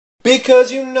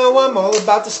Because you know I'm all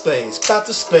about displays,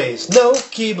 no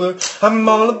Keebler. I'm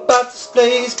all about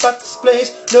displays,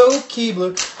 no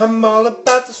Keebler. I'm all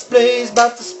about displays,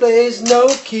 no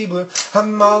Keebler.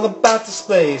 I'm all about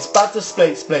displays,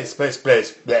 displays.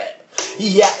 Bleh.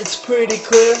 Yeah, it's pretty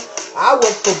clear. I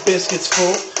work for biscuits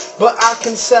full, but I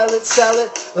can sell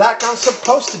it like I'm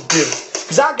supposed to do.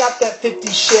 Cause I got that 50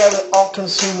 share that all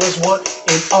consumers want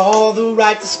in all the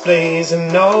right displays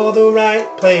and all the right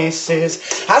places.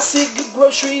 I see good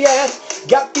grocery ad,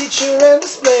 got feature and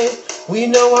display. We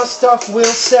know our stuff will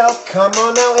sell, come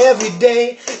on now every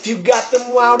day. If you got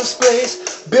them wow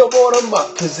displays, billboard them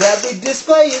up, cause every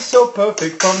display is so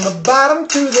perfect from the bottom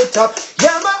to the top.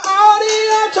 Yeah, my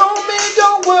audio told me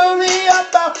don't worry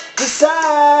about the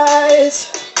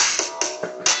size.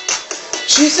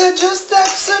 She said just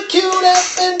execute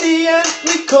FND and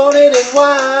record it in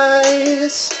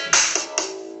wise.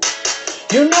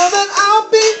 You know that I'll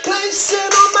be placing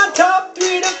on my top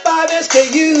 3 to 5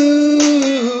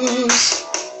 SKUs.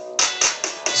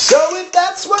 So if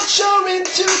that's what you're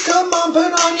into, come on,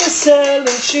 put on your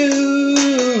selling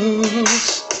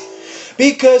shoes.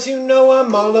 Because you know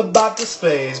I'm all about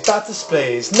displays,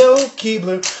 no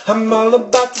Keebler. I'm all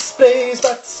about displays,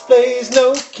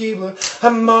 no Keebler.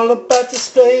 I'm all about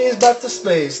displays,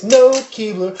 no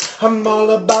Keebler. I'm all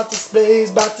about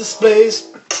displays,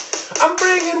 I'm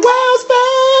bringing wows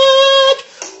back,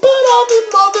 but all the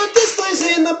other displays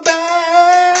in the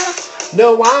bag.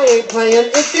 No, I ain't playing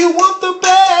if you want the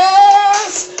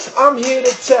best. I'm here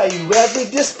to tell you every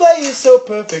display is so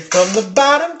perfect from the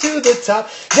bottom to the top.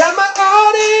 Yeah, my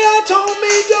audio told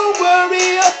me don't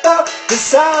worry about the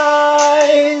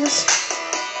size.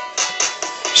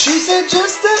 She said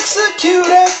just execute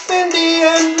FND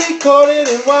and record it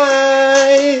in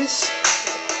wise.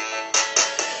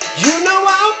 You know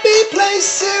I'll be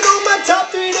placing on my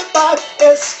top 3 to 5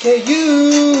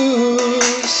 SKUs.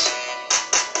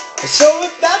 So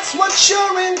if that's what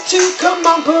you're into, come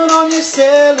on, put on your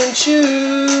selling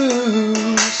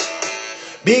shoes.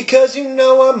 Because you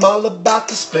know I'm all about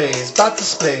displays,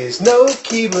 no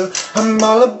Keebler. I'm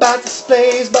all about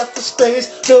displays, no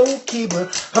Keebler.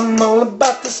 I'm all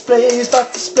about displays,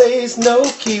 no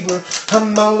Keebler.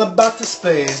 I'm all about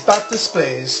displays,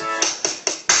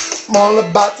 I'm all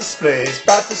about displays,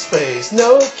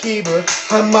 no Keebler.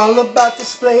 I'm all about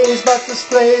displays,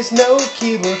 no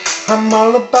Keebler. I'm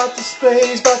all about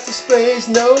displays,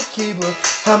 no Keebler.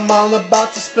 I'm all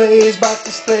about displays,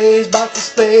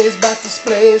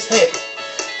 hey,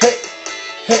 hey,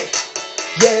 hey,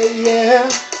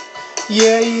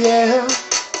 yeah.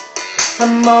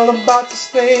 I'm all about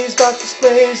displays,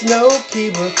 no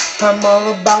Keebler. I'm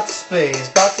all about displays,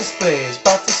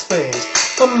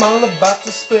 I'm all about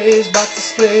displays,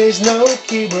 no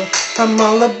Keebler. I'm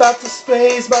all about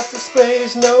displays,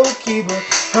 no Keebler.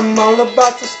 I'm all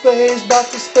about displays,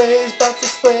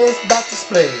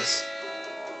 displays.